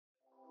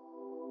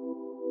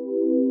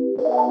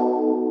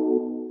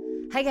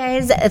Hi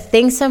guys,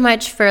 thanks so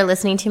much for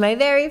listening to my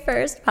very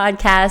first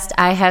podcast.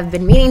 I have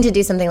been meaning to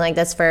do something like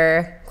this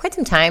for quite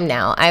some time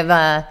now. I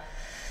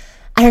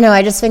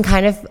just been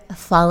kind of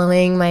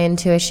following my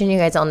intuition. You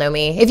guys all know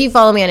me. If you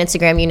follow me on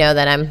Instagram, you know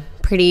that I'm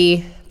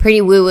pretty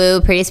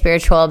woo-woo, pretty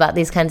spiritual about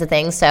these kinds of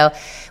things. So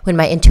when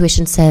my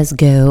intuition says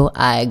go,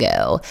 I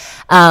go.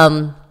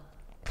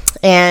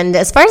 And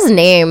as far as the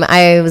name,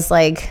 I was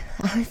like,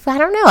 I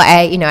don't know.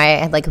 I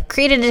had like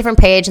created a different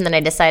page, and then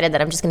I decided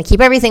that I'm just going to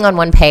keep everything on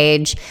one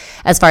page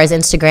as far as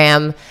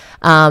Instagram,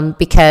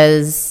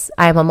 because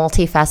I'm a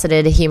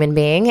multifaceted human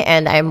being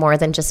and I'm more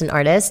than just an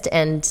artist.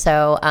 And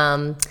so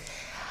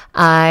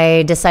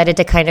I decided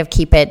to kind of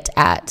keep it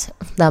at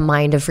the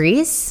Mind of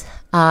Reese,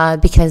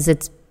 because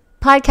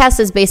podcast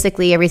is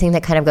basically everything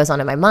that kind of goes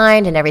on in my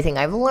mind and everything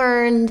I've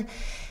learned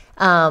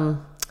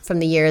from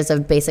the years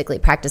of basically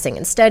practicing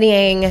and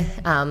studying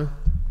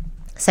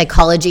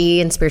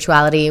psychology and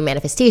spirituality,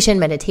 manifestation,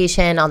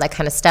 meditation, all that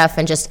kind of stuff,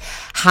 and just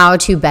how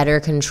to better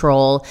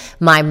control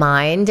my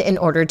mind in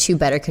order to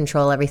better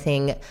control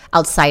everything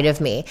outside of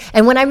me.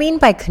 And when I mean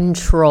by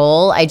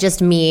control, I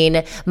just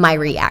mean my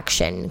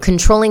reaction,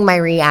 controlling my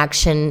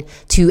reaction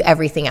to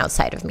everything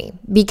outside of me.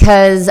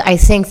 Because I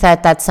think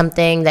that that's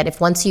something that if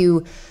once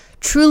you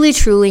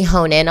truly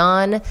hone in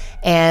on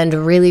and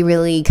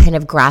really kind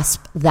of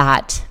grasp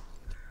that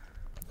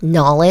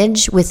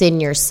knowledge within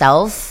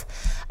yourself,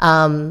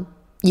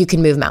 you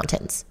can move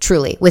mountains,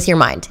 truly, with your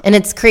mind. And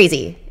it's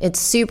crazy. It's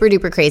super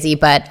duper crazy,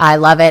 but I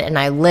love it and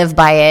I live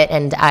by it.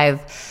 And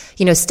I've,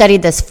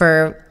 studied this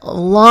for a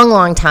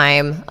long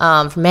time,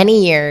 for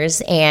many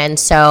years. And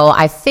so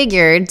I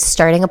figured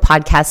starting a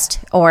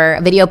podcast or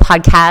a video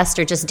podcast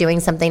or just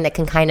doing something that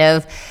can kind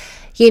of,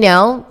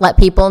 let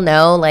people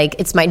know, like,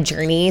 it's my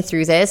journey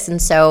through this.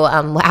 And so,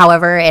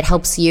 however it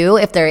helps you,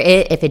 if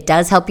it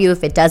does help you,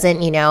 if it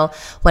doesn't,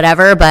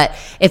 whatever. But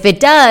if it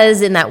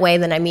does in that way,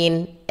 then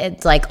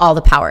it's like all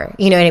the power.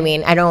 You know what I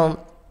mean?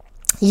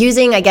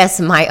 Using, I guess,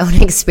 my own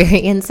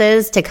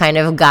experiences to kind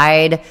of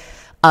guide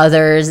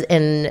others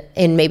in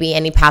maybe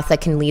any path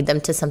that can lead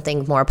them to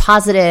something more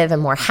positive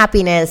and more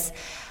happiness.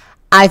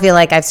 I feel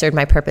like I've served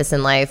my purpose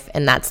in life,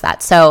 and that's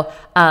that. So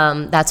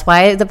that's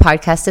why the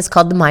podcast is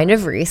called The Mind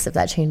of Reese. If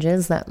that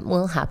changes, that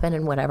will happen,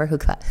 and whatever, who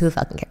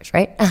fucking cares,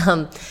 right?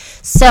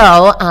 So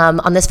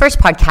on this first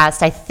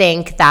podcast, I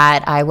think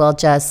that I will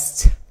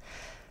just,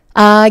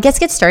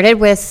 get started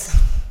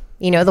with,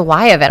 the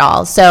why of it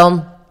all.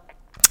 So,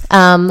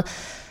 I'm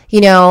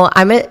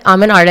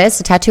an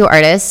artist, a tattoo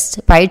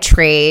artist by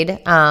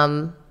trade.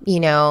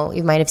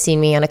 You might have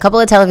seen me on a couple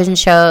of television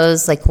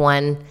shows, like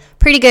one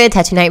pretty good,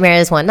 Tattoo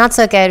Nightmares, one not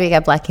so good. We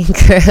got Black Ink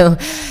Crew.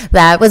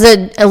 That was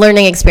a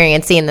learning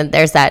experience, seeing that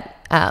there's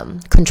that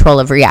control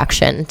of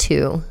reaction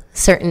to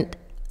certain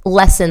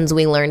lessons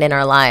we learned in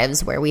our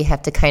lives, where we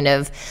have to kind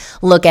of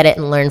look at it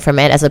and learn from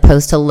it, as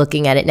opposed to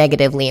looking at it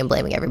negatively and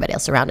blaming everybody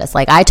else around us.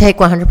 Like, I take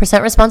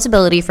 100%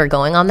 responsibility for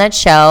going on that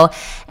show,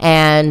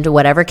 and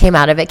whatever came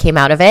out of it,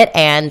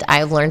 and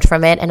I've learned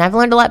from it, and I've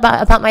learned a lot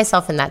about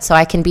myself in that, so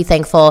I can be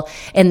thankful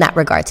in that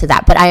regard to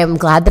that. But I am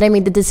glad that I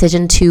made the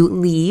decision to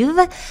leave.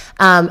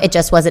 It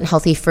just wasn't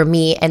healthy for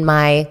me and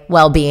my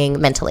well-being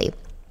mentally.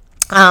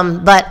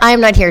 But I'm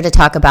not here to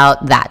talk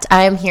about that.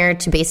 I am here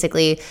to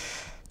basically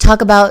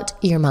talk about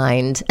your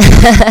mind,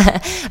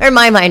 or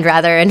my mind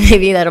rather, and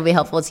maybe that'll be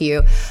helpful to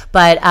you.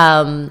 But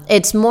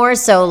it's more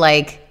so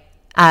like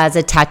as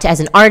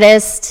an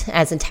artist,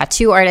 as a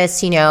tattoo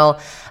artist, there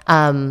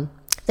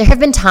have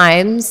been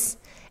times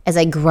as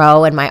I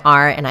grow in my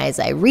art and as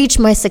I reach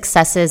my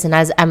successes, and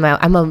as I'm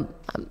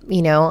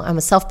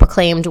a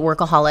self-proclaimed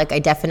workaholic, I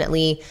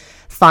definitely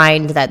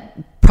find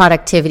that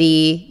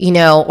productivity,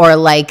 or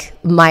like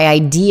my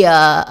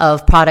idea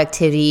of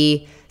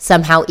productivity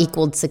somehow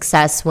equaled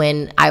success,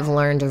 when I've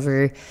learned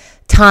over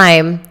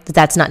time that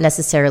that's not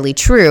necessarily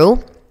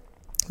true,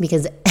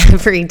 because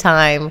every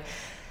time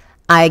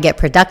I get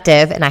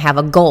productive and I have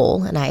a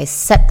goal and I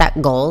set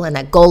that goal and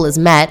that goal is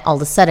met, all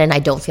of a sudden I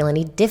don't feel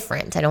any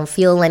different. I don't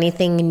feel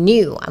anything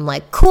new. I'm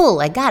like, cool,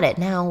 I got it.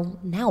 Now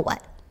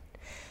what?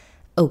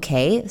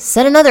 Okay,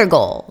 set another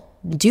goal.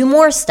 Do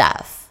more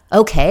stuff.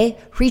 Okay,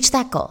 reach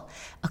that goal.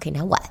 Okay,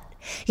 now what?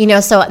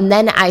 So and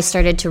then I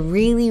started to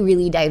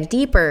really dive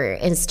deeper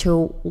as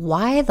to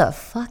why the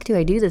fuck do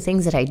I do the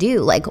things that I do?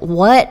 Like,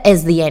 what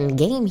is the end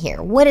game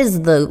here? What is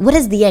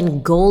the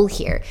end goal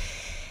here?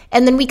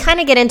 And then we kind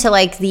of get into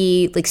like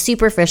the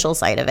superficial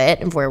side of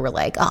it, where we're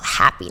like, oh,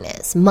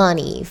 happiness,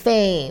 money,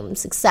 fame,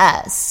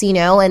 success,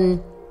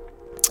 and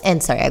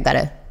sorry,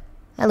 I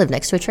live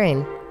next to a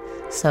train,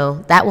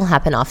 so that will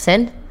happen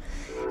often,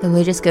 and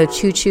we just go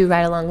choo-choo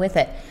right along with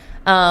it.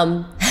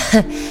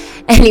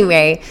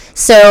 Anyway,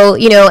 so,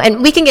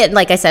 and we can get,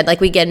 like I said, like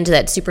we get into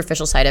that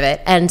superficial side of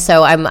it. And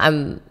so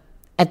I'm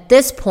at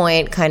this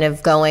point kind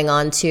of going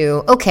on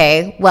to,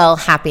 okay, well,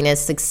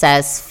 happiness,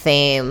 success,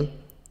 fame,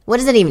 what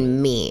does it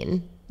even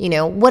mean?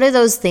 What do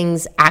those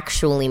things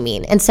actually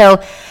mean? And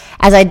so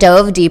as I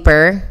dove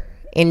deeper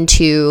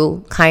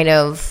into kind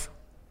of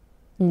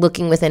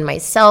looking within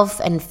myself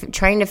and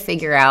trying to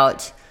figure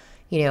out,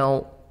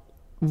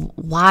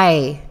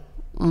 why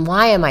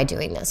am I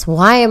doing this?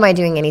 Why am I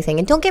doing anything?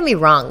 And don't get me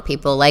wrong,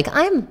 people, like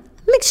I'm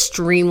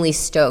extremely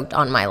stoked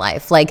on my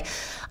life. Like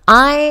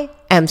I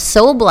am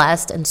so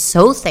blessed and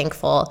so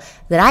thankful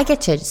that I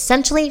get to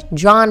essentially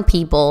draw on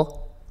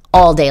people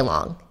all day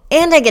long.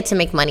 And I get to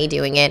make money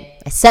doing it.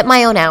 I set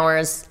my own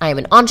hours. I am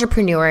an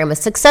entrepreneur. I'm a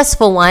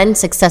successful one,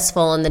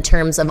 successful in the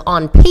terms of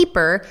on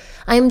paper.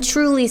 I am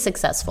truly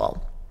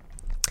successful.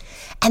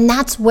 And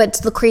that's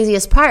what's the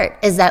craziest part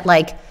is that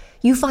like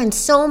you find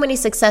so many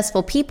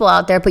successful people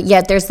out there, but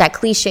yet there's that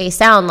cliche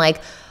sound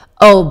like,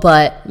 oh,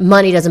 but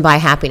money doesn't buy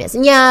happiness.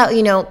 And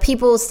yeah,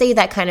 people say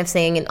that kind of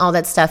thing and all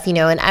that stuff, and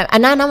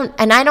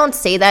I don't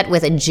say that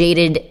with a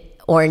jaded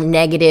or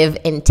negative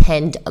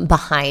intent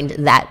behind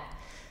that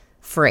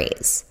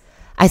phrase.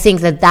 I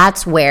think that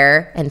that's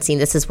where, and see,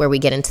 this is where we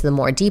get into the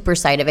more deeper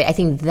side of it. I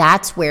think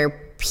that's where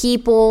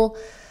people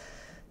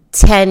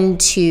tend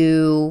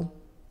to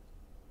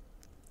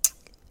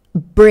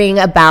bring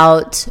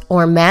about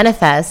or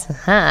manifest,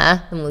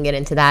 and we'll get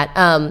into that,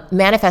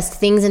 manifest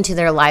things into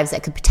their lives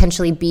that could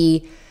potentially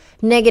be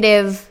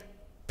negative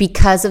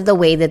because of the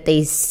way that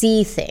they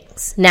see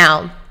things.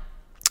 Now,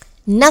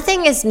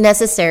 nothing is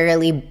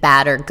necessarily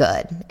bad or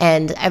good.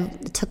 And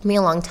it took me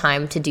a long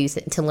time to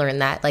learn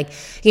that. Like,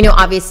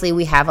 obviously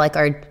we have like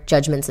our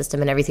judgment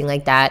system and everything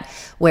like that,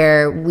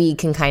 where we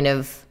can kind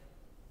of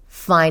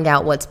find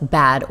out what's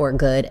bad or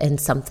good in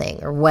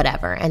something or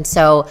whatever. And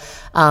so,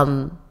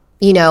 and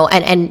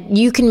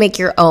you can make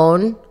your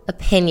own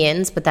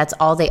opinions, but that's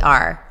all they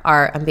are.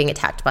 I'm being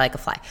attacked by like a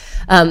fly.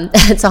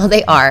 That's all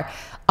they are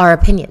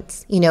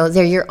opinions.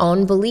 They're your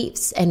own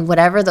beliefs, and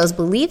whatever those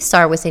beliefs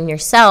are within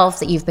yourself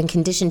that you've been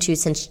conditioned to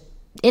since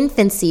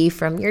infancy,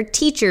 from your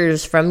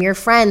teachers, from your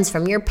friends,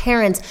 from your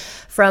parents,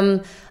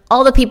 from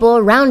all the people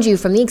around you,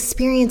 from the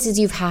experiences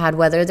you've had,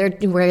 whether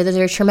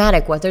they're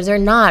traumatic, whether they're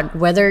not,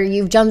 whether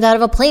you've jumped out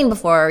of a plane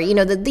before,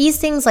 these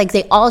things, like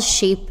they all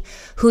shape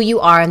who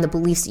you are and the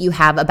beliefs that you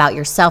have about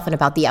yourself and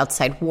about the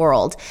outside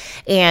world.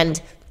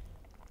 And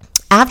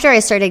after I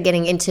started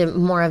getting into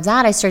more of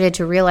that, I started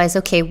to realize,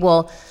 okay,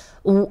 well,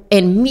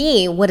 in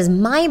me, what is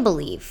my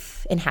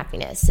belief in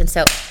happiness? And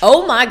so,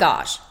 oh my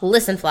gosh,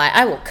 listen, fly,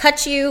 I will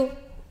cut you.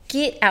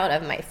 Get out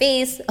of my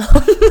face.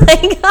 Oh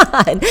my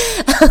God.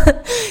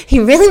 He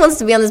really wants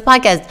to be on this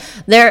podcast.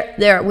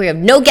 We have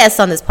no guests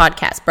on this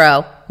podcast,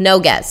 bro. No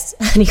guests.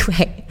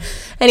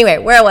 Anyway,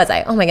 where was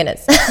I? Oh my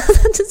goodness.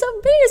 That's just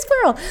a big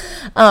squirrel.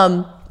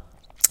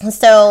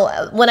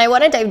 So what I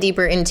want to dive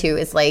deeper into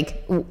is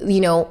like,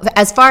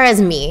 as far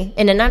as me,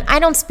 and I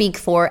don't speak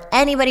for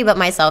anybody but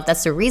myself.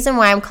 That's the reason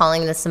why I'm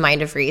calling this the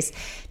Mind of Reese,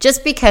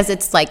 just because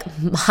it's like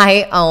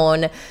my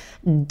own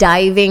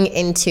diving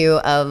into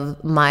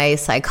of my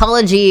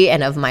psychology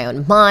and of my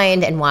own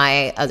mind and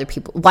why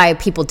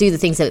people do the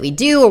things that we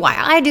do, or why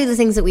I do the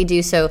things that we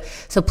do. So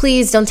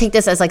please don't take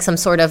this as like some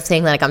sort of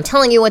thing that like I'm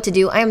telling you what to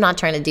do. I am not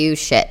trying to do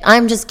shit.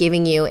 I'm just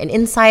giving you an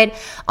insight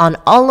on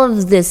all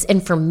of this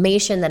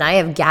information that I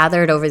have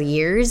gathered over the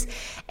years.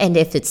 And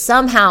if it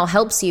somehow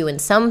helps you in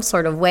some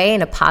sort of way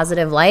in a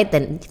positive light,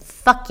 then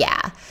fuck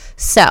yeah.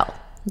 So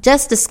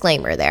just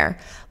disclaimer there.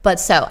 But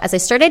so as I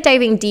started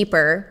diving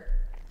deeper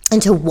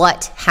into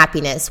what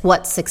happiness,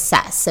 what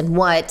success, and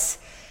what,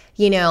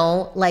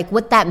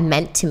 what that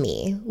meant to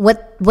me,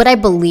 what I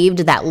believed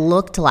that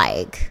looked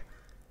like.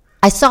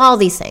 I saw all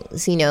these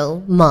things,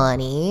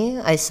 money.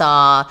 I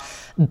saw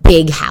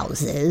big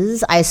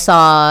houses. I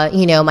saw,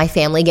 my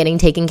family getting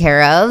taken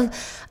care of.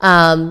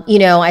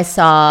 I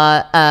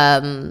saw,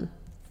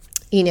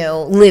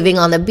 living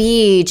on the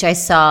beach. I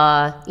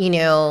saw,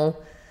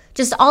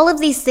 just all of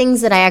these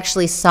things that I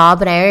actually saw,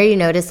 but I already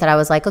noticed that I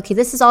was like, okay,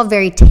 this is all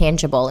very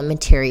tangible and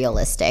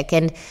materialistic.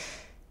 And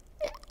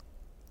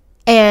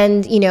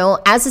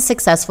as a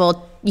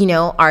successful,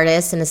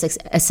 artist and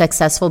a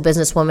successful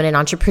businesswoman and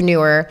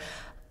entrepreneur,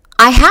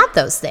 I had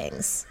those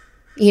things.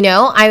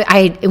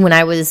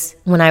 I was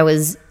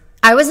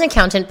an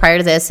accountant prior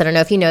to this. I don't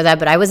know if you know that,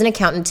 but I was an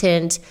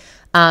accountant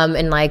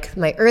in like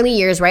my early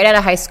years, right out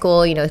of high school,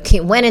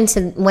 went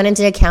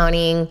into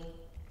accounting.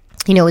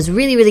 Was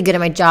really, really good at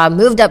my job,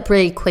 moved up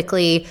really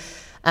quickly,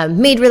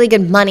 made really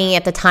good money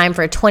at the time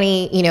for a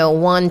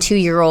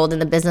 2-year-old in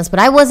the business, but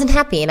I wasn't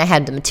happy. And I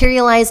had the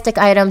materialistic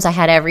items. I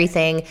had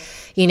everything,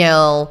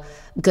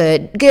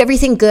 good,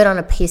 everything good on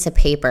a piece of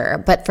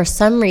paper. But for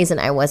some reason,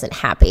 I wasn't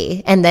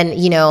happy. And then,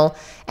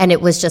 and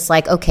it was just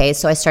like, okay,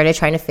 so I started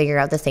trying to figure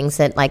out the things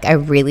that like I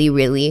really,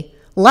 really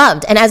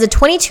loved. And as a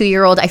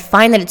 22-year-old, I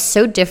find that it's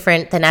so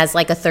different than as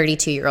like a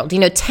 32-year-old.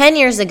 10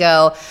 years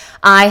ago,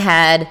 I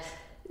had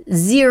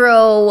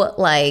zero,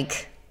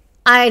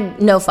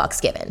 no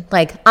fucks given.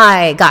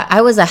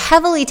 I was a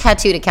heavily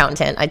tattooed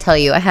accountant. I tell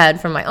you, I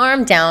had from my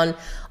arm down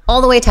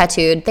all the way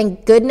tattooed.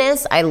 Thank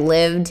goodness I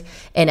lived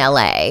in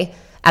LA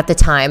at the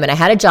time, and I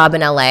had a job in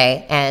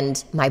LA,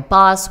 and my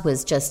boss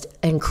was just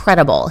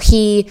incredible.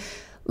 He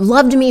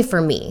loved me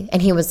for me,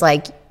 and he was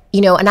like,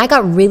 and I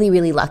got really,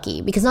 really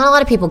lucky because not a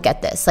lot of people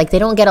get this. Like, they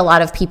don't get a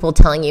lot of people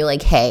telling you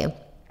like, hey,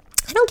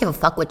 I don't give a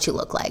fuck what you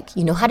look like.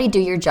 You know how to do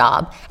your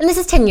job. And this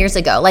is 10 years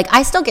ago. Like,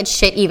 I still get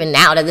shit even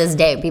now to this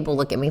day. People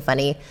look at me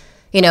funny,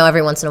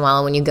 every once in a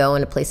while when you go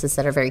into places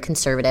that are very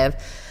conservative.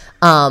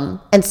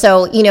 And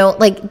so,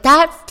 like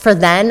that for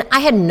then,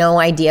 I had no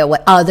idea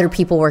what other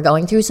people were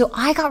going through. So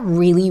I got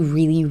really,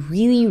 really,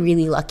 really,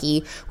 really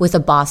lucky with a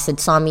boss that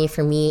saw me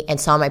for me and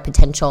saw my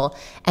potential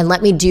and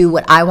let me do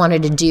what I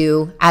wanted to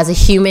do as a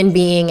human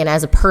being and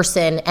as a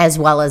person, as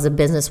well as a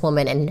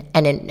businesswoman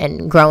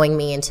and growing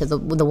me into the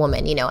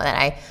woman,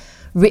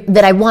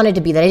 that I wanted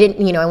to be, that I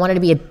didn't, I wanted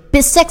to be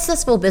a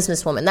successful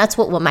businesswoman. That's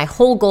what my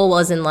whole goal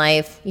was in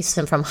life.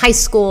 From high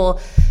school,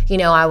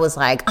 I was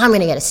like, I'm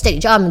going to get a steady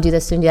job and do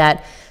this and do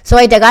that. So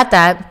I got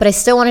that, but I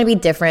still wanted to be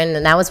different.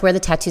 And that was where the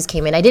tattoos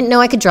came in. I didn't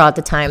know I could draw at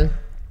the time.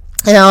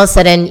 And all of a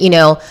sudden,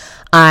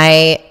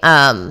 I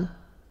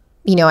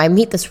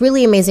meet this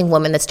really amazing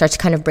woman that starts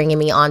kind of bringing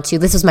me on to,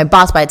 this was my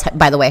boss, by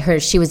the way,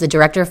 she was the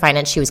director of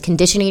finance. She was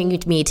conditioning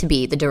me to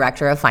be the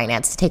director of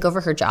finance, to take over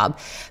her job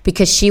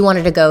because she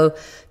wanted to go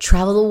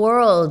travel the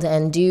world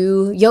and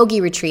do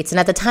yogi retreats. And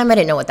at the time, I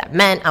didn't know what that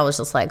meant. I was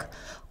just like,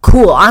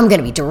 cool, I'm going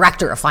to be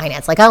director of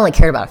finance. Like, I only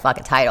cared about a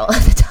fucking title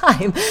at the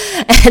time.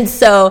 And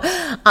so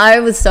I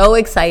was so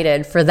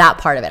excited for that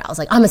part of it. I was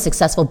like, I'm a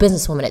successful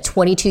businesswoman at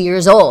 22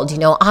 years old.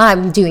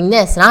 I'm doing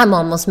this and I'm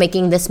almost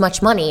making this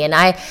much money. And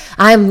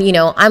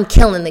I'm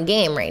killing the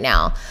game right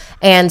now.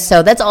 And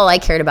so that's all I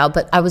cared about.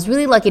 But I was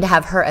really lucky to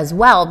have her as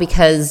well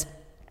because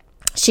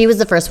she was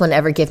the first one to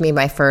ever give me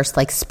my first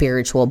like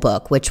spiritual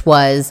book, which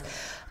was,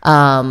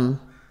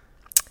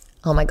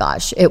 oh my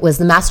gosh, it was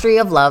The Mastery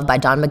of Love by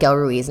Don Miguel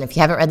Ruiz. And if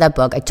you haven't read that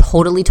book, I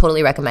totally,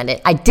 totally recommend it.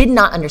 I did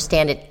not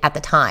understand it at the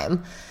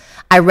time.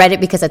 I read it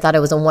because I thought it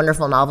was a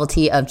wonderful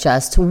novelty of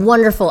just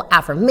wonderful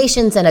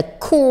affirmations and a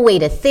cool way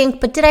to think.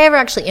 But did I ever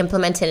actually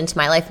implement it into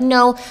my life?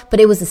 No,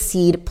 but it was a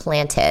seed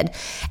planted.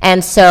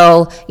 And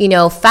so,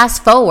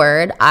 fast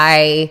forward,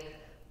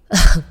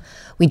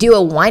 we do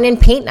a wine and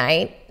paint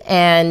night.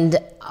 And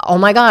oh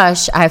my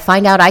gosh, I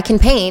find out I can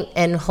paint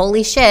and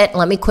holy shit,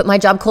 let me quit my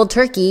job cold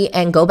turkey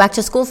and go back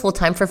to school full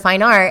time for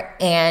fine art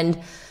and,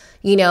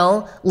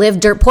 live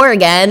dirt poor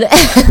again.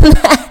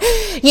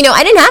 I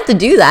didn't have to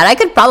do that. I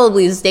could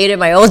probably have stayed at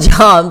my old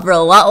job for a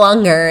lot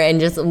longer and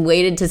just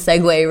waited to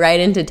segue right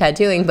into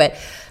tattooing. But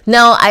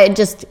no, I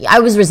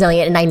was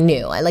resilient and I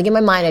knew, in my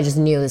mind, I just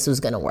knew this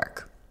was going to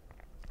work.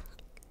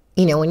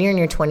 When you're in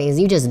your 20s,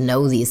 you just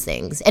know these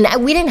things. And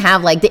we didn't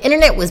have, the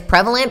internet was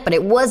prevalent, but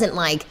it wasn't,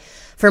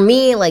 for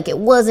me, it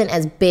wasn't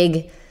as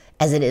big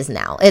as it is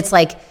now. It's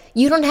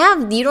you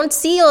don't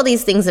see all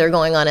these things that are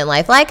going on in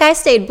life. I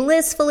stayed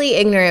blissfully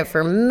ignorant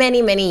for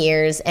many, many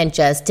years and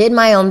just did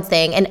my own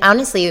thing. And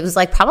honestly, it was,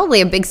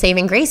 probably a big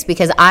saving grace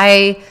because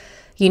I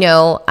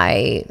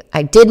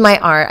did my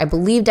art. I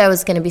believed I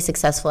was going to be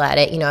successful at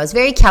it. I was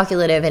very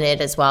calculative in it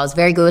as well. I was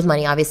very good with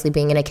money, obviously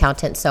being an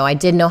accountant. So I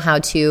did know how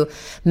to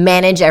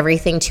manage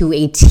everything to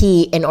a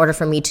T in order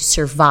for me to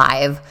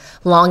survive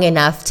long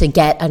enough to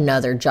get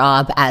another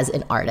job as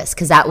an artist,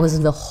 because that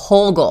was the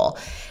whole goal.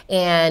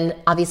 And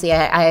obviously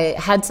I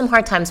had some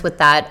hard times with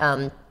that.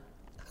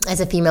 As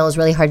a female, it was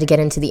really hard to get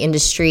into the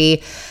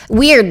industry.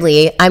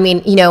 Weirdly,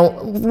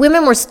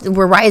 women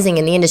were rising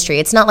in the industry.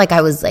 It's not like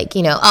I was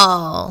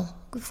oh,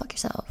 go fuck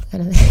yourself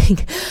kind of thing.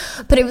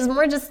 But it was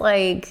more just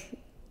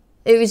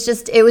it was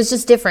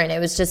just different. It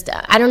was just,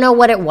 I don't know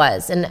what it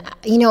was. And,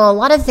 a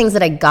lot of things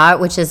that I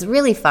got, which is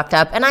really fucked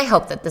up. And I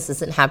hope that this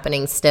isn't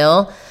happening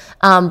still.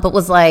 But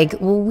was well,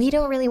 we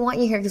don't really want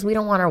you here because we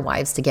don't want our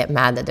wives to get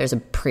mad that there's a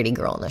pretty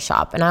girl in the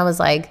shop. And I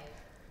was at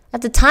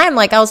the time,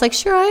 I was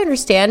sure, I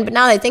understand. But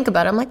now that I think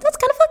about it, I'm that's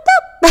kind of fucked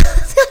up.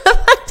 That's kind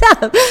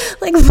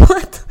of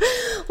fucked up.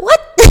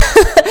 What?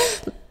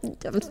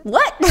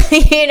 What?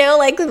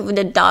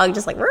 The dog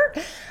just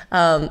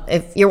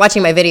if you're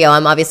watching my video,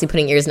 I'm obviously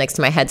putting ears next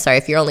to my head. Sorry,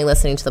 if you're only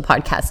listening to the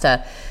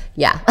podcast,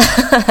 yeah.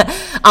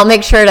 I'll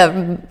make sure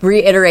to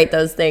reiterate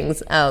those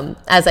things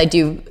as I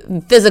do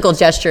physical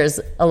gestures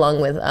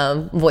along with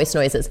voice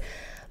noises.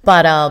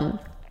 But,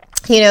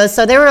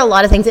 so there were a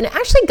lot of things, and it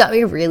actually got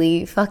me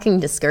really fucking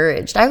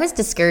discouraged. I was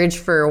discouraged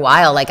for a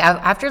while,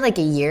 after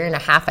a year and a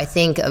half, I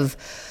think, of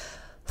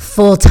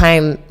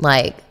full-time,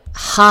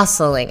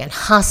 hustling. And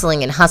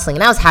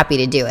I was happy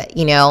to do it,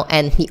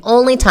 and the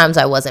only times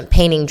I wasn't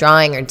painting,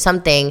 drawing, or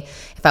something,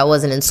 if I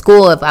wasn't in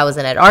school, if I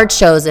wasn't at art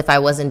shows, if I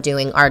wasn't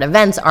doing art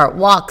events, art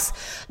walks,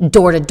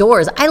 door to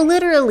doors, I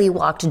literally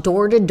walked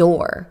door to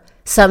door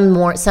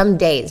some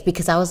days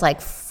because I was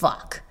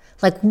fuck.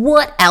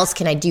 What else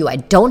can I do? I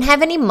don't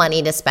have any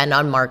money to spend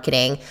on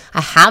marketing.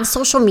 I have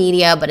social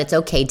media, but it's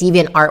okay.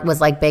 DeviantArt was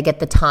big at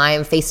the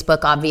time. Facebook,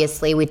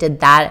 obviously, we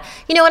did that.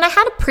 And I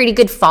had a pretty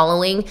good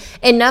following,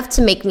 enough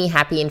to make me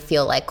happy and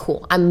feel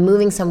cool, I'm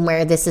moving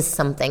somewhere. This is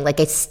something. I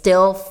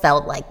still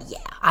felt yeah,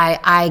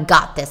 I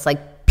got this.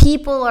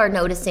 People are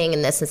noticing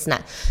and this and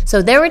that.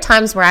 So there were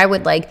times where I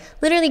would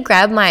literally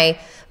grab my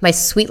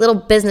sweet little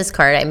business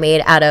card I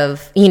made out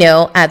of,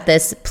 at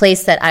this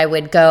place that I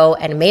would go,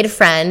 and made a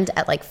friend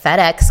at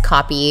FedEx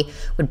copy,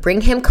 would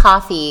bring him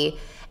coffee,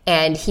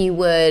 and he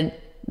would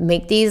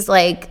make these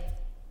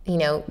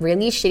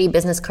really shitty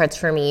business cards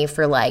for me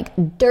for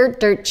like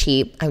dirt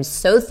cheap. I'm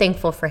so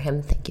thankful for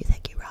him. Thank you,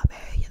 Robbie.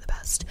 You're the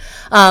best.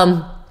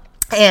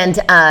 And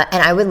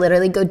I would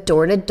literally go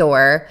door to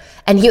door,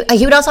 and he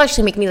would also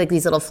actually make me like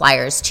these little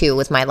flyers too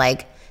with my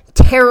like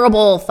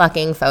terrible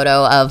fucking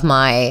photo of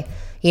my,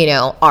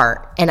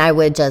 art, and I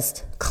would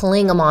just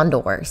cling them on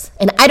doors.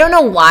 And I don't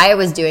know why I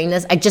was doing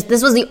this.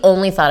 This was the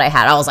only thought I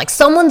had. I was like,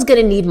 someone's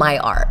gonna need my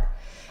art,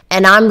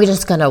 and I'm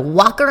just gonna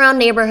walk around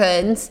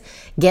neighborhoods,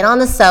 get on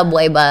the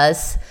subway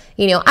bus.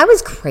 I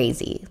was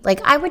crazy.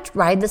 Like, I would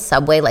ride the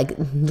subway like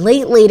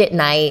late at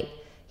night.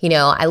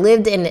 I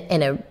lived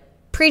in a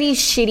pretty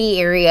shitty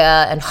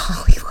area in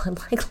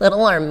Hollywood, like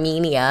Little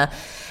Armenia,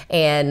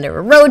 and there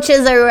were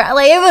roaches everywhere.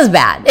 Like, it was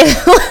bad.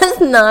 It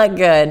was not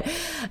good.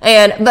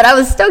 But I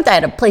was stoked I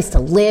had a place to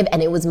live,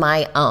 and it was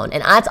my own.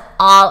 And that's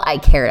all I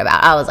cared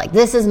about. I was like,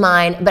 this is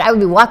mine. But I would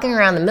be walking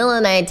around in the middle of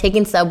the night,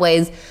 taking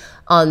subways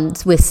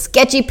with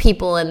sketchy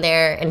people in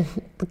there. And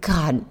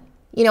God,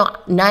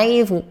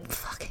 naive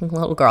fucking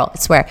little girl, I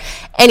swear.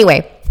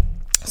 Anyway,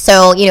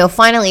 so,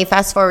 finally,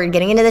 fast forward,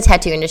 getting into the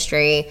tattoo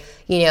industry,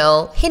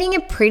 hitting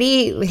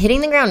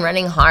the ground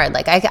running hard.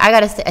 Like, I got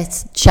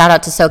to shout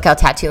out to SoCal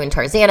Tattoo in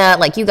Tarzana.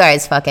 Like, you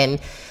guys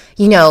fucking,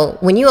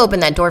 when you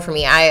opened that door for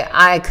me,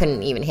 I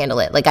couldn't even handle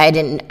it. Like,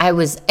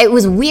 it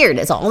was weird.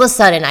 It's all of a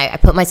sudden, I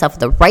put myself at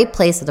the right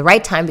place at the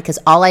right time, because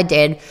all I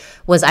did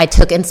was I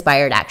took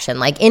inspired action.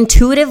 Like,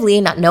 intuitively,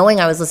 not knowing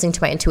I was listening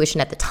to my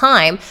intuition at the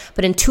time,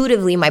 but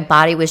intuitively my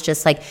body was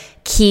just like,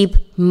 keep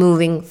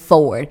moving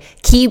forward,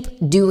 keep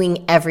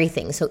doing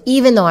everything. So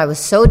even though I was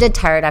so dead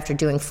tired after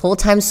doing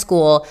full-time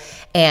school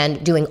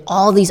and doing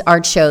all these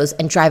art shows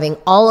and driving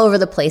all over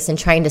the place and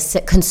trying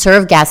to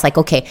conserve gas, like,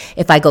 okay,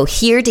 if I go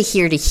here to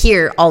here to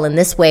here all in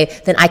this way,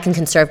 then I can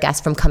conserve gas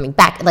from coming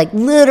back. Like,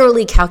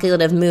 literally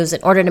calculative moves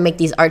in order to make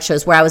these art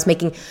shows where I was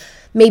making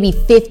maybe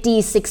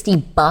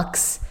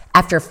 $50-$60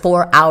 after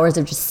 4 hours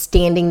of just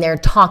standing there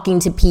talking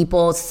to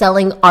people,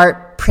 selling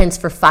art prints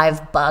for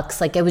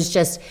 $5. Like, it was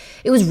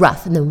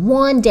rough. And then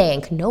one day in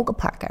Canoga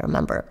Park, I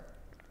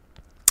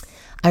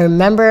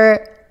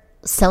remember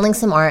selling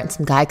some art, and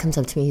some guy comes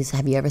up to me, he says,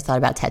 have you ever thought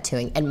about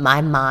tattooing? And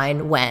my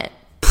mind went,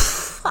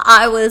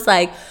 I was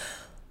like,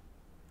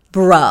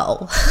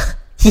 bro,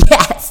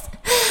 yes.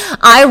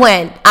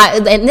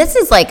 And this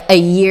is like a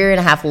year and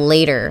a half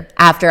later,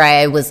 after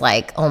I was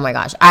like, oh my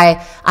gosh,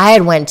 I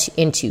had went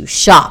into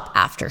shop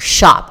after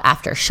shop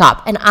after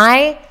shop, and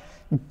I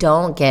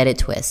don't get it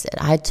twisted.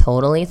 I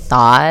totally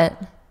thought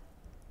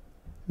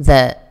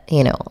that,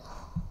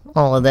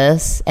 all of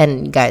this,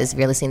 and you guys, if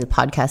you're listening to the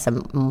podcast,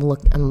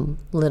 I'm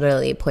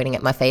literally pointing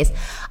at my face.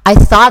 I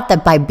thought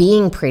that by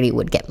being pretty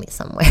would get me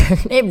somewhere.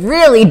 It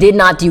really did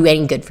not do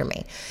any good for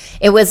me.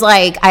 It was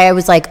like, I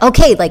was like,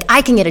 okay, like,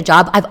 I can get a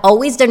job. I've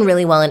always done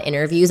really well in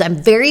interviews. I'm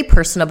very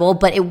personable,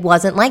 but it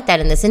wasn't like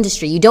that in this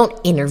industry. You don't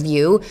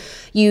interview.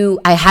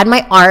 I had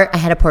my art, I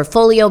had a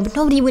portfolio, but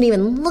nobody would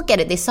even look at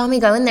it. They saw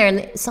me go in there, and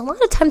it's a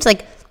lot of times,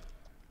 like,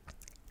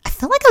 I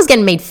felt like I was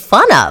getting made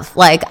fun of.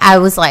 Like, I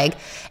was like,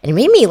 and it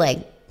made me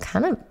like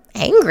kind of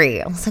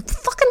angry. I was like,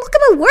 fucking look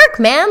at my work,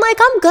 man. Like,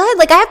 I'm good.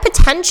 Like, I have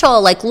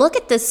potential. Like, look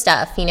at this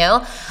stuff,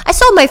 I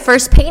sold my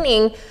first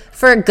painting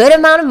for a good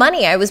amount of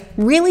money. I was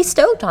really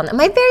stoked on that.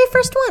 My very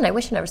first one. I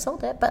wish I never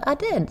sold it, but I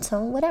did.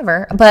 So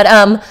whatever. But,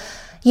 and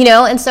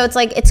so it's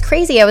like, it's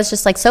crazy. I was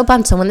just like so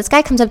bummed. So when this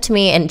guy comes up to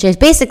me and just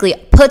basically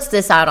puts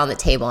this out on the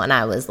table, and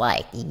I was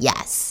like,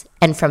 yes.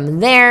 And from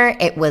there,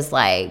 it was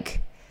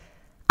like,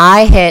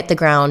 I hit the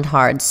ground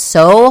running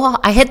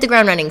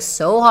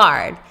so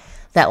hard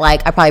that,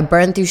 like, I probably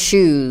burned through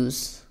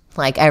shoes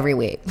like every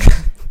week.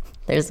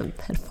 There's a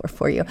metaphor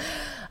for you.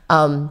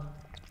 And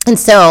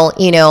so,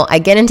 I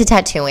get into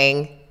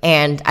tattooing,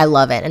 and I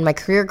love it. And my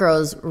career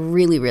grows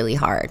really, really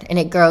hard, and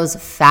it grows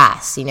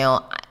fast.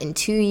 In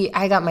 2 years,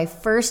 I got my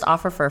first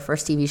offer for a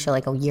first TV show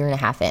like a year and a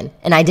half in,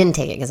 and I didn't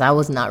take it because I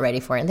was not ready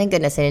for it. And thank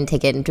goodness I didn't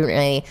take it, and didn't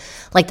really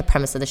like the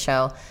premise of the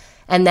show.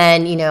 And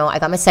then, I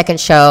got my second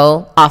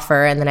show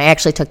offer, and then I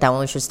actually took that one,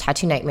 which was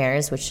Tattoo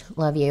Nightmares, which,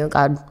 love you.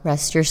 God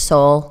rest your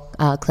soul,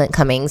 Clint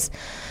Cummings.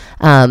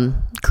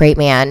 Great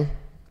man.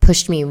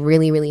 Pushed me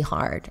really, really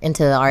hard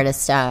into the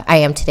artist I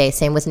am today.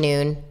 Same with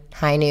Noon,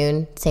 High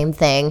Noon, same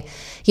thing.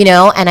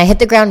 And I hit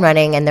the ground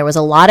running, and there was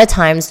a lot of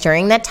times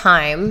during that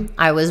time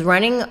I was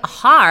running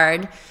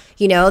hard,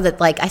 that,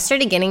 like, I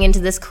started getting into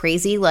this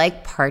crazy,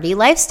 like, party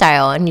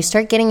lifestyle. And you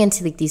start getting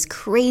into, like, these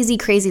crazy,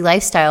 crazy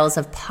lifestyles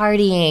of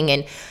partying,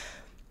 and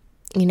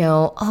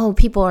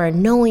people are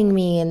knowing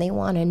me and they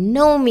want to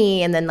know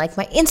me. And then, like,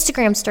 my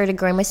Instagram started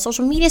growing, my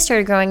social media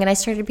started growing, and I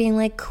started being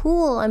like,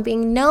 cool, I'm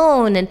being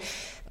known. And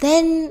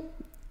then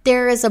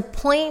there is a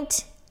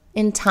point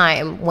in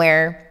time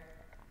where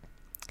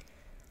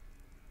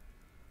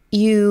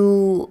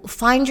you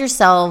find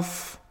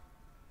yourself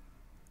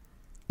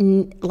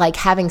like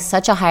having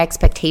such a high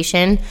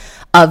expectation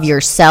of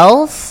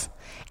yourself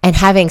and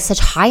having such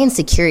high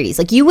insecurities.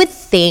 Like, you would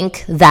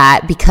think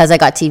that because I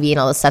got TV and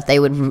all this stuff, they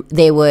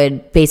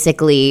would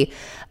basically,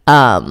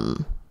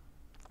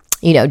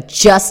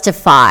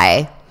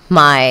 justify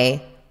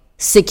my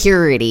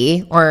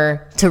security,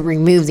 or to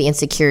remove the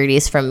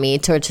insecurities from me,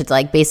 to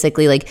like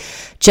basically like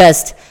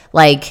just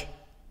like,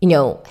 you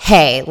know,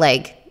 hey,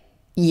 like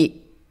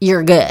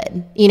you're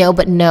good, you know.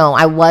 But no,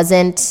 I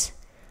wasn't,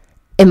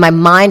 in my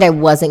mind, I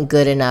wasn't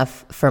good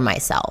enough for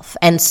myself.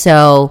 And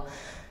so,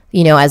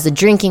 you know, as the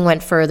drinking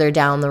went further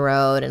down the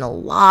road, and a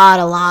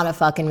lot of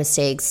fucking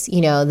mistakes,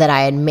 you know, that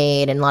I had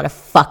made, and a lot of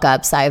fuck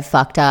ups I've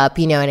fucked up,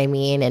 you know what I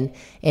mean? And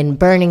in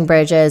burning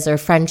bridges or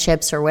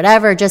friendships or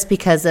whatever, just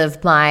because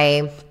of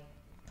my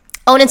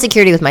own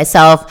insecurity with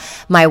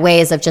myself, my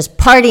ways of just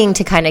partying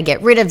to kind of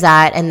get rid of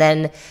that. And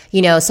then,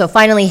 you know, so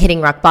finally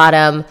hitting rock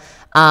bottom,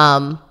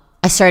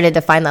 I started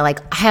to find that like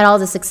I had all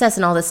this success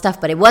and all this stuff,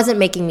 but it wasn't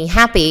making me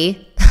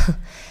happy.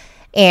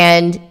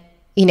 And,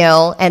 you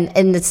know,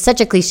 and it's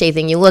such a cliche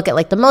thing. You look at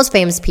like the most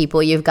famous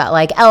people, you've got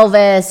like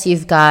Elvis,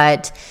 you've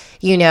got,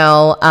 you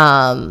know,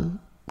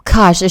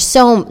 gosh, there's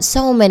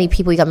so many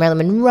people. You got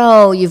Marilyn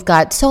Monroe, you've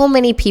got so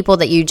many people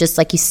that you just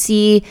like, you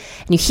see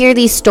and you hear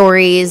these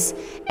stories,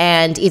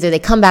 and either they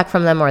come back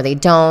from them or they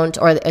don't,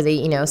 or they,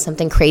 you know,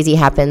 something crazy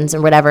happens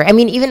or whatever. I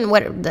mean, even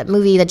what that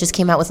movie that just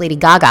came out with Lady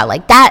Gaga,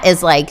 like that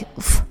is like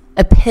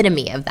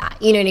epitome of that.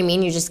 You know what I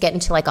mean? You just get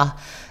into like a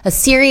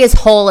serious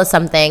hole of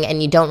something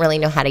and you don't really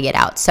know how to get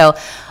out. So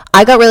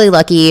I got really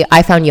lucky.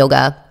 I found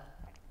yoga,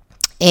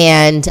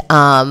 and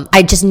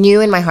I just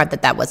knew in my heart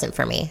that that wasn't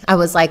for me. I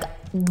was like,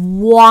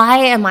 why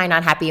am I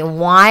not happy? And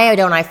why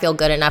don't I feel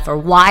good enough? Or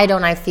why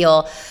don't I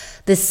feel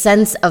this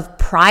sense of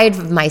pride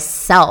of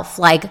myself?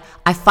 Like,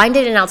 I find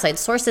it in outside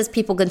sources.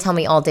 People can tell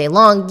me all day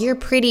long, you're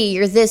pretty,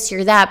 you're this,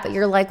 you're that, but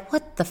you're like,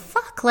 what the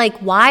fuck? Like,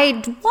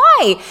 why?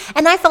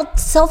 And I felt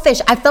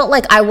selfish. I felt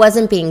like I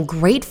wasn't being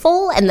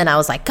grateful. And then I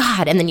was like,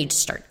 God, and then you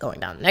just start going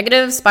down a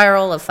negative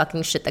spiral of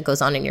fucking shit that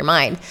goes on in your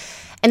mind.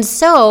 And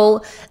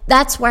so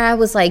that's where I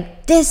was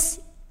like, this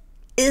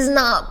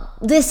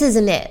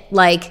isn't it.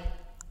 Like,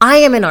 I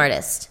am an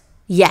artist,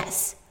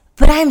 yes,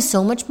 but I am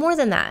so much more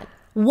than that.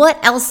 What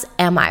else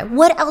am I?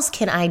 What else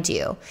can I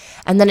do?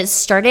 And then it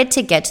started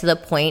to get to the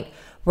point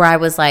where I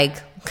was like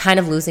kind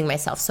of losing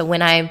myself. So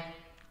when I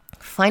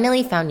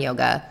finally found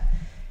yoga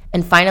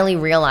and finally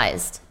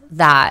realized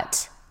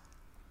that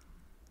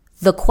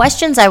the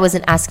questions I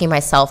wasn't asking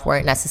myself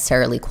weren't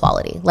necessarily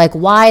quality. Like,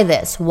 why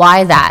this?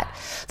 Why that?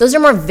 Those are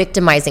more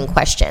victimizing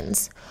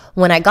questions.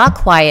 When I got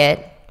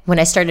quiet, when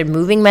I started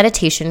moving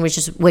meditation, which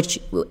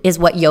is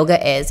what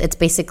yoga is, it's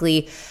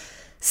basically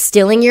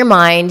stilling your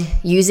mind,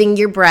 using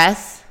your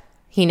breath,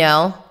 you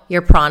know,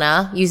 your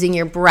prana, using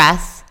your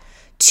breath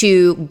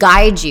to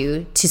guide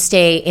you to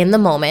stay in the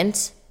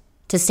moment,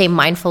 to stay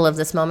mindful of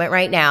this moment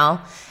right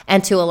now,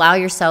 and to allow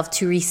yourself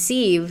to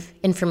receive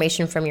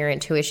information from your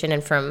intuition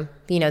and from,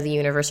 you know, the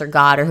universe or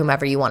God or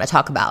whomever you want to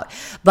talk about,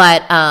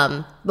 but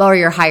or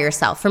your higher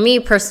self. For me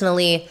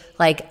personally,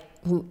 like,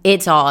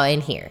 it's all in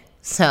here.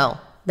 So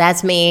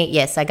that's me.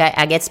 Yes, I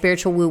get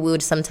spiritual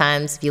woo-wooed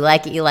sometimes. If you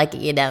like it, you like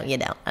it. You don't.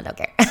 I don't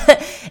care.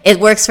 It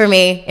works for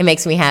me. It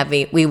makes me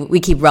happy. We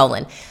keep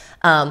rolling.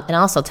 And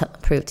I'll also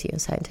prove to you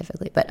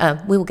scientifically.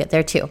 But we will get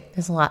there too.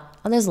 There's a lot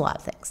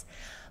of things.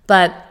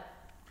 But,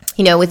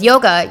 you know, with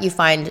yoga, you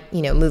find,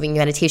 you know, moving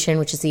meditation,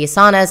 which is the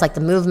asanas, like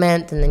the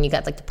movement. And then you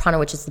got like the prana,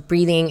 which is the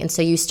breathing. And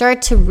so you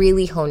start to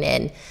really hone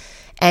in.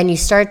 And you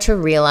start to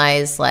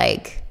realize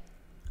like,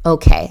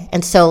 okay.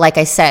 And so like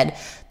I said,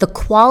 the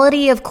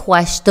quality of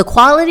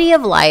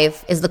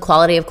life is the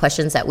quality of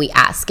questions that we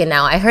ask. And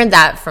now I heard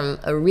that from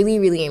a really,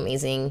 really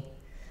amazing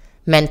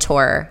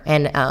mentor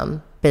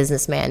and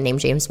businessman named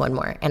James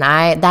Wedmore. And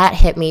that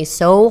hit me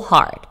so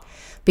hard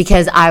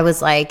because I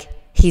was like,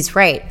 he's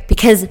right.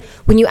 Because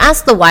when you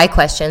ask the why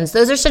questions,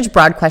 those are such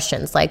broad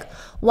questions. Like,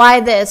 why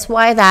this?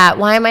 Why that?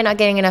 Why am I not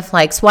getting enough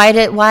likes? Why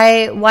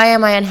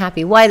am I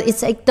unhappy? Why?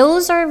 It's like,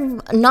 those are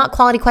not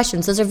quality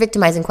questions. Those are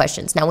victimizing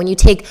questions. Now, when you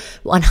take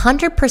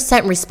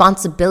 100%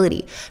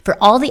 responsibility for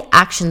all the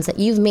actions that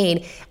you've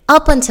made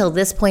up until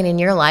this point in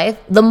your life,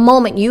 the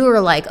moment you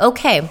were like,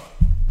 okay,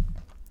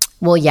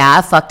 well, yeah,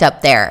 I fucked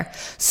up there.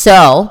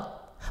 So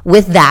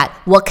with that,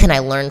 what can I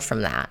learn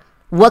from that?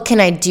 What can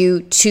I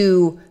do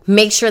to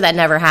make sure that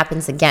never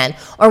happens again?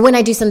 Or when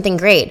I do something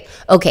great,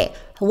 okay,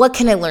 what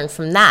can I learn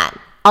from that?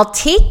 I'll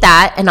take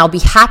that and I'll be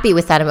happy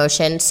with that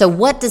emotion. So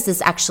what does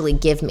this actually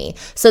give me?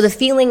 So the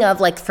feeling of,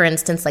 like, for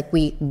instance, like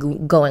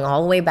going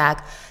all the way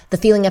back, the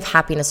feeling of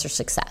happiness or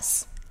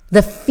success.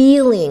 The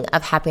feeling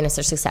of happiness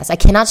or success. I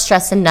cannot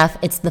stress enough,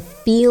 it's the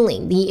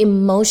feeling, the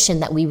emotion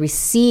that we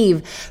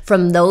receive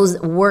from those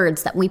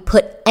words that we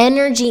put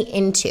energy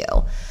into.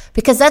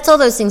 Because that's all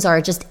those things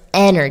are, just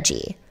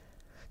energy.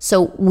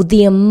 So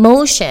the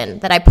emotion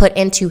that I put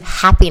into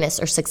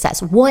happiness or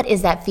success, what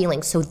is that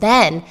feeling? So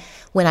then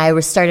when I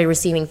started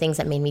receiving things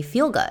that made me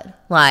feel good,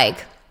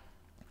 like,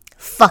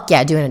 fuck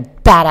yeah, doing a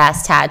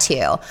badass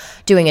tattoo,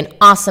 doing an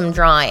awesome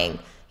drawing,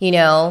 you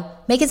know,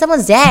 making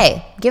someone's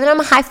day, giving them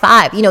a high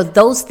five, you know,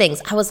 those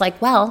things. I was like,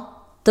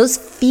 well, those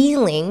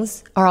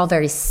feelings are all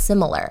very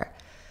similar.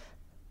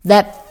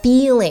 That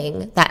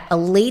feeling that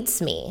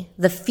elates me,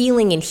 the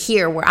feeling in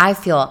here where I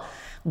feel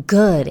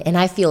good and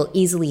I feel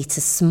easily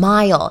to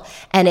smile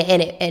and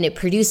it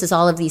produces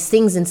all of these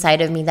things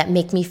inside of me that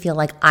make me feel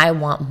like I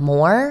want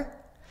more,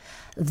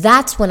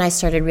 that's when I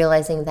started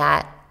realizing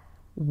that,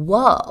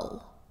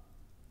 whoa,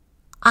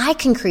 I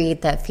can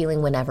create that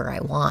feeling whenever I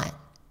want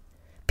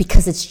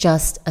because it's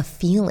just a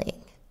feeling.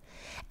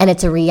 And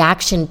it's a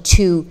reaction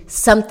to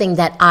something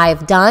that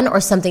I've done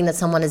or something that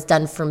someone has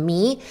done for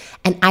me.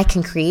 And I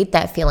can create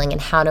that feeling.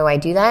 And how do I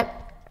do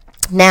that?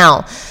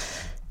 Now,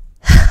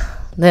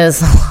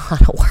 there's a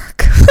lot of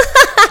work.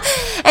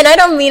 And I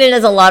don't mean it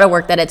as a lot of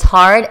work that it's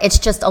hard. It's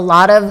just a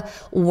lot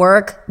of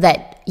work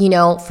that,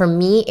 for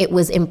me, it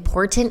was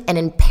important and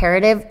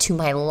imperative to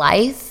my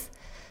life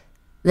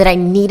that I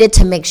needed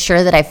to make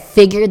sure that I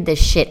figured this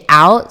shit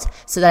out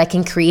so that I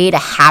can create a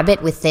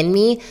habit within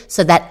me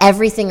so that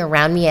everything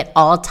around me at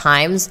all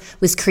times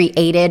was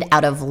created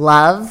out of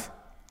love.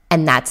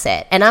 And that's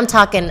it. And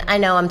I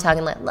know I'm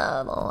talking like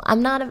love. Oh,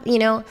 I'm not, I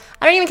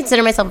don't even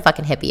consider myself a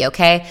fucking hippie,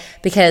 okay?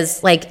 Because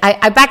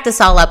I back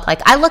this all up.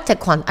 I looked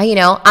at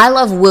I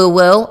love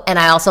woo-woo and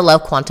I also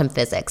love quantum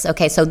physics,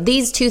 okay? So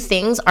these two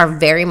things are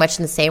very much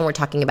the same. We're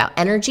talking about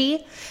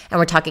energy and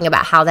we're talking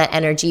about how that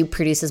energy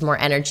produces more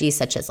energy,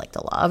 such as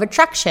the law of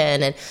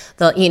attraction and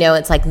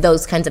it's like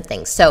those kinds of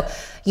things. So,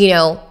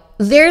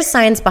 there's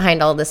science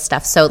behind all this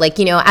stuff. So as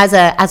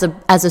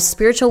a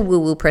spiritual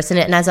woo-woo person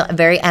and as a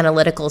very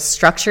analytical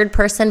structured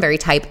person, very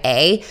type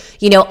A,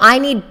 I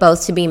need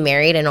both to be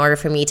married in order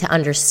for me to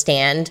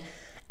understand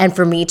and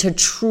for me to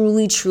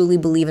truly, truly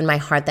believe in my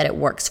heart that it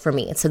works for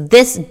me. And so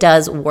this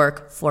does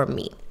work for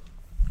me.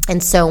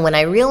 And so when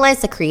I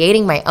realized that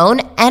creating my own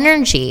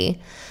energy,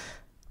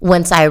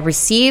 when I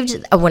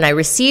received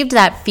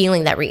that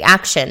feeling, that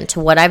reaction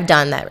to what I've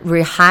done, that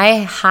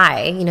high,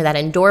 that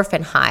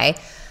endorphin high,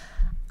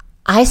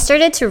 I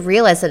started to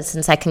realize that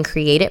since I can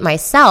create it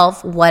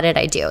myself, what did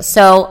I do?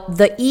 So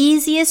the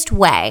easiest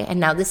way, and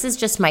now this is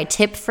just my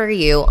tip for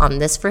you on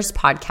this first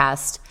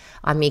podcast,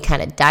 on me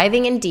kind of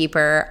diving in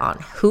deeper on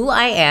who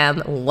I am,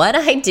 what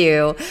I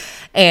do,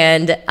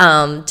 and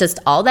just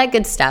all that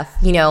good stuff,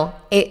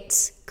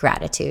 it's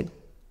gratitude.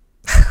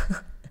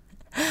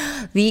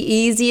 The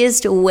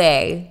easiest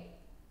way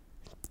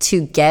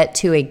to get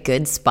to a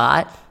good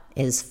spot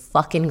is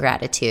fucking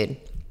gratitude.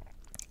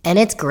 And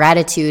it's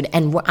gratitude,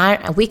 and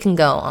we can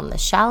go on the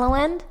shallow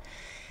end,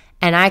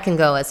 and I can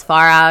go as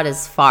far out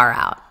as far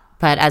out.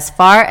 But as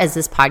far as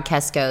this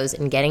podcast goes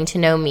and getting to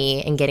know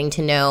me and getting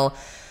to know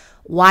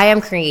why I'm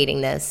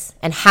creating this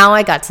and how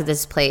I got to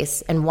this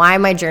place and why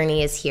my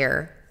journey is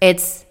here,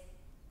 it's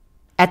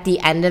at the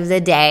end of the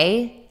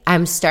day,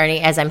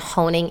 as I'm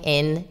honing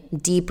in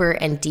deeper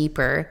and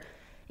deeper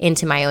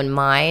into my own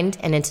mind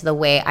and into the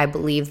way I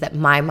believe that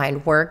my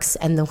mind works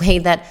and the way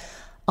that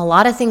a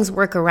lot of things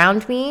work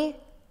around me,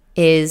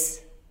 is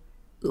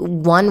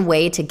one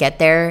way to get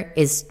there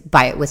is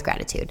with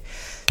gratitude.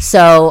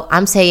 So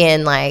I'm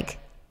saying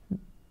I've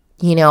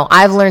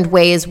learned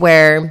ways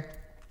where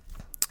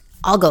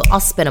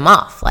I'll spin them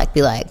off,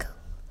 be like,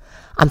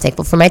 I'm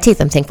thankful for my teeth.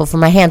 I'm thankful for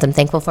my hands. I'm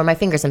thankful for my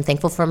fingers. I'm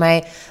thankful for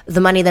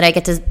the money that I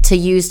get to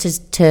use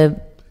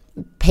to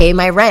pay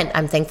my rent.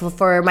 I'm thankful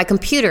for my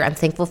computer. I'm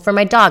thankful for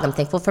my dog. I'm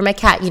thankful for my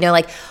cat.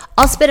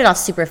 I'll spit it off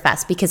super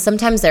fast because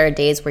sometimes there are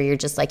days where you're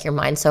just your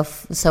mind's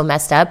so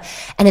messed up,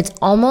 and it's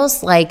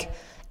almost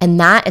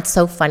it's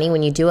so funny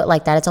when you do it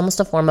like that. It's almost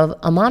a form of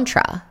a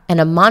mantra,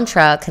 and a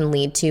mantra can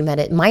lead to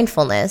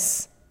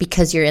mindfulness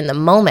because you're in the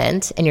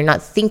moment and you're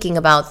not thinking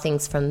about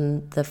things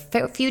from the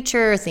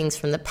future, things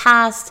from the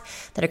past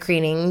that are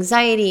creating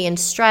anxiety and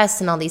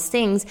stress and all these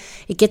things.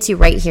 It gets you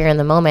right here in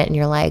the moment, and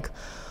you're like,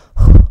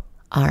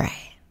 all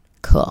right,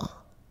 cool,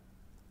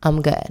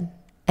 I'm good.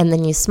 And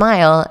then you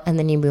smile and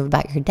then you move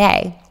about your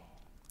day.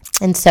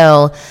 And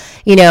so,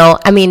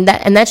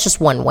 that's just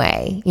one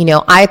way.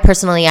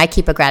 I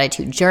keep a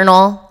gratitude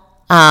journal.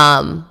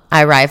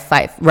 I write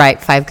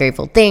five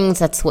grateful things.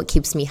 That's what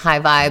keeps me high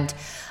vibed.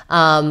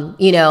 And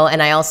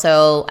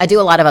I do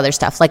a lot of other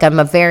stuff. I'm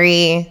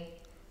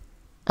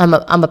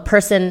a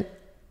person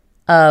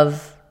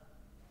of,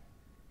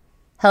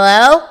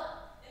 hello?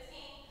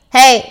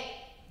 Hey,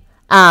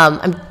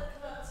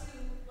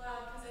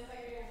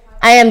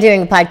 I am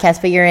doing a podcast,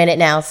 but you're in it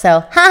now.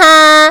 So,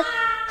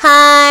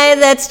 hi,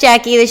 that's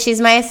Jackie. She's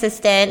my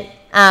assistant.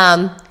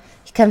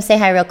 Come say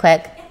hi real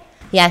quick.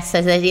 Yes, so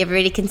that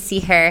everybody can see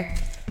her.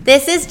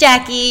 This is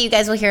Jackie. You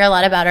guys will hear a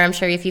lot about her. I'm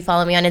sure if you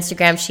follow me on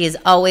Instagram, she is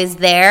always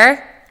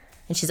there,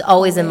 and she's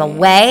always in the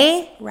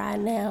way. Right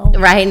now.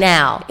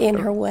 In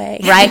her way.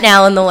 Right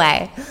now in the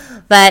way.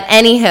 But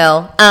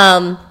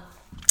anywho,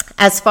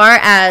 as far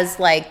as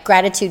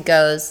gratitude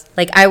goes,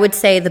 I would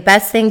say the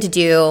best thing to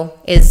do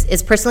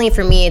is personally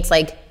for me, it's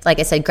like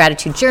I said,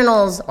 gratitude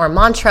journals or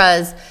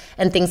mantras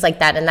and things like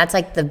that. And that's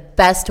the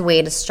best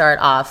way to start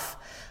off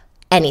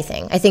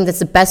anything. I think that's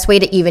the best way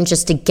to even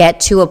just to get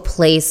to a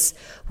place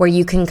where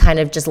you can kind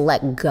of just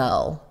let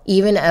go,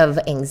 even of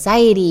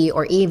anxiety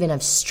or even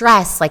of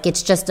stress.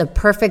 It's just a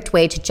perfect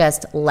way to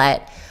just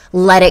let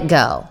it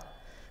go.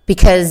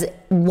 Because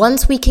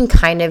once we can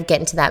kind of get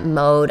into that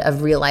mode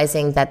of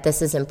realizing that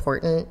this is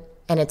important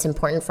and it's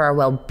important for our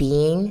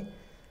well-being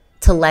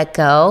to let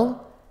go.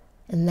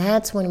 And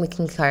that's when we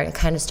can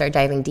kind of start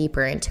diving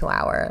deeper into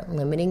our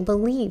limiting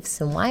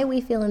beliefs and why we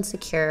feel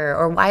insecure,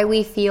 or why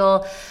we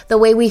feel the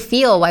way we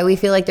feel, why we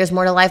feel like there's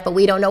more to life, but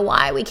we don't know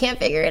why. We can't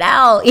figure it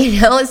out,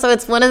 So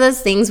it's one of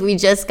those things we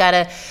just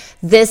gotta,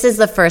 this is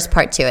the first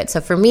part to it. So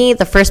for me,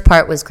 the first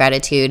part was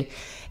gratitude.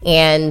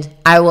 And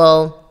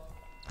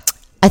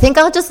I think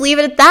I'll just leave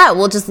it at that.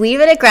 We'll just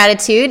leave it at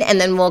gratitude, and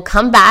then we'll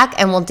come back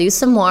and we'll do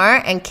some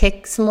more and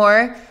kick some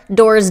more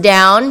doors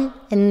down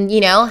and,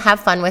 have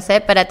fun with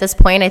it. But at this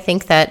point, I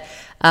think that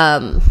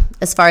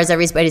as far as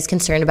everybody's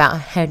concerned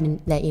about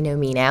that you know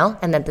me now,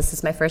 and that this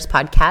is my first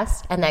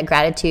podcast, and that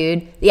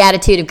gratitude, the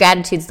attitude of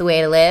gratitude is the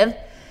way to live,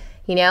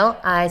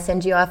 I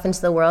send you off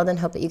into the world and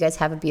hope that you guys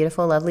have a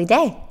beautiful, lovely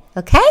day.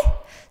 Okay?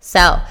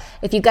 So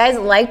if you guys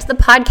liked the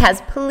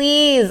podcast,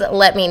 please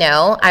let me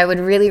know. I would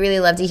really,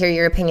 really love to hear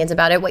your opinions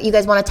about it, what you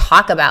guys want to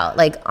talk about.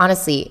 Like,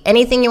 honestly,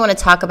 anything you want to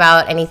talk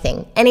about,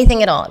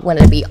 anything at all,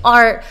 whether it be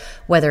art,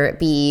 whether it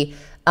be,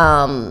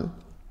 more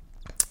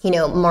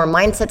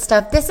mindset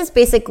stuff. This is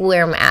basically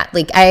where I'm at.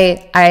 Like,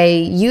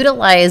 I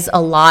utilize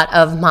a lot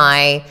of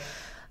my,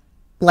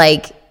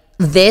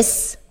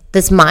 this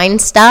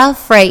mind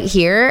stuff right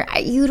here. I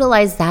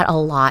utilize that a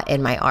lot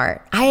in my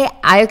art.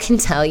 I can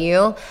tell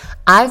you,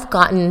 I've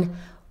gotten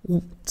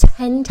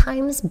 10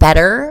 times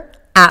better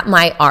at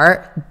my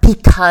art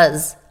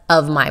because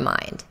of my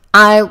mind.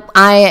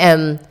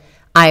 I'm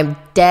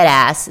dead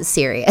ass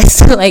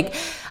serious.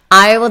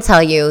 I will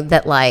tell you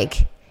that,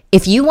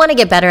 if you want to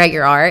get better at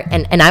your art,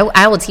 and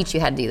I will teach you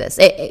how to do this.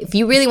 If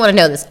you really want to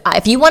know this,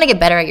 if you want to get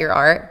better at your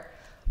art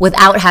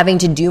without having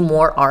to do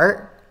more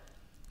art,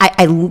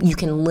 you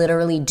can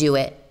literally do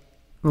it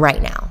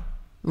right now.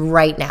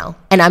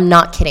 And I'm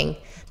not kidding.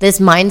 This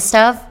mind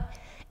stuff,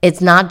 it's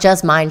not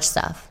just mind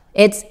stuff.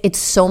 It's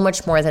so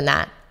much more than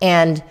that.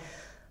 And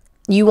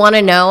you want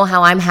to know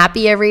how I'm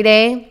happy every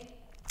day?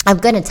 I'm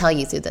going to tell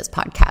you through this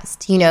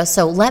podcast,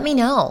 so let me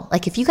know.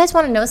 If you guys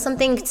want to know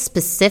something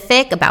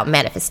specific about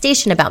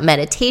manifestation, about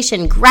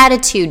meditation,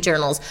 gratitude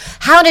journals,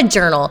 how to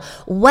journal,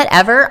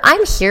 whatever,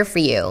 I'm here for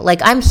you.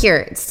 I'm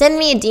here. Send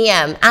me a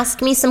DM.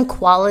 Ask me some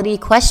quality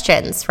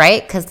questions,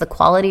 right? Because the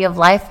quality of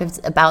life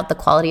is about the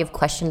quality of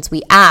questions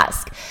we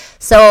ask.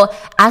 So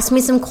ask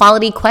me some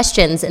quality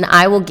questions, and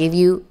I will give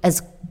you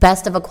as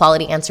best of a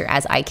quality answer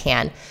as I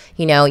can.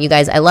 You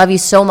guys, I love you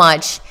so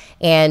much.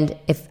 And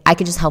if I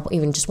could just help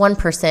even just one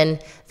person,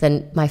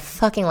 then my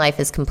fucking life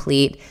is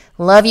complete.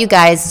 Love you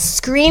guys.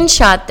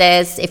 Screenshot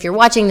this. If you're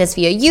watching this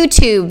via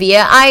YouTube,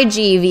 via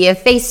IG, via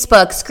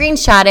Facebook,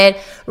 screenshot it,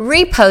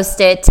 repost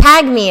it,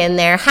 tag me in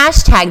there,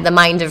 hashtag the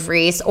mind of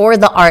Reese or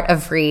the art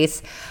of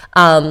Reese.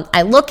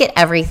 I look at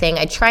everything.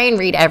 I try and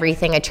read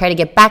everything. I try to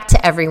get back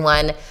to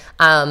everyone.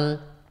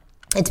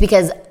 It's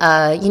because,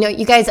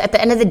 you guys, at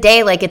the end of the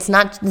day, I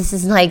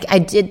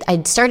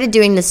started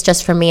doing this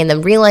just for me, and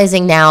then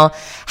realizing now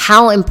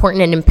how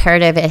important and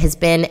imperative it has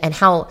been, and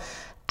how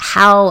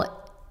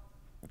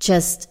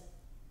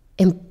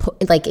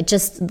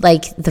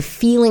the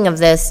feeling of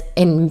this,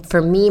 and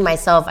for me,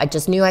 myself, I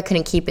just knew I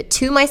couldn't keep it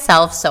to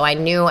myself, so I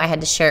knew I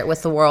had to share it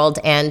with the world,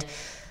 and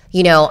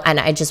and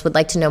I just would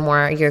like to know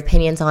more your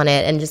opinions on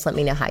it, and just let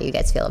me know how you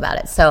guys feel about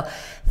it. So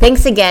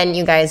thanks again,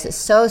 you guys,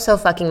 so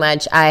fucking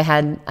much. I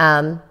had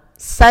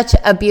such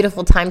a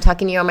beautiful time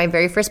talking to you on my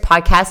very first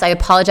podcast. I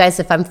apologize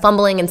if I'm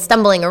fumbling and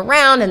stumbling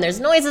around and there's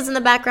noises in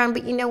the background,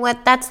 but you know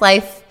what? That's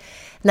life.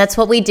 And that's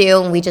what we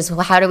do.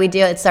 And how do we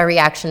do it? It's our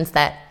reactions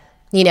that,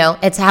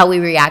 it's how we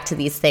react to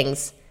these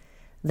things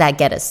that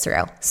get us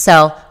through.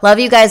 So love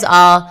you guys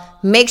all.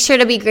 Make sure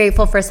to be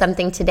grateful for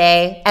something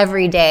today,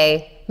 every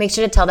day. Make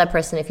sure to tell that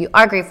person if you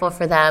are grateful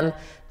for them,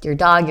 your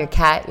dog, your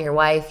cat, your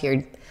wife,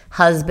 your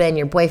husband,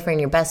 your boyfriend,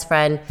 your best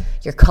friend,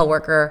 your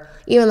coworker,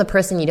 even the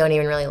person you don't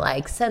even really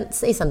like.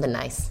 Say something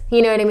nice.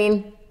 You know what I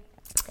mean?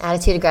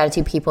 Attitude of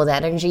gratitude, people. The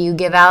energy you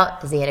give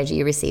out is the energy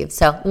you receive.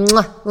 So,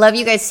 love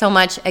you guys so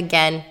much.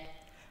 Again,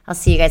 I'll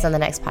see you guys on the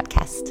next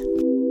podcast.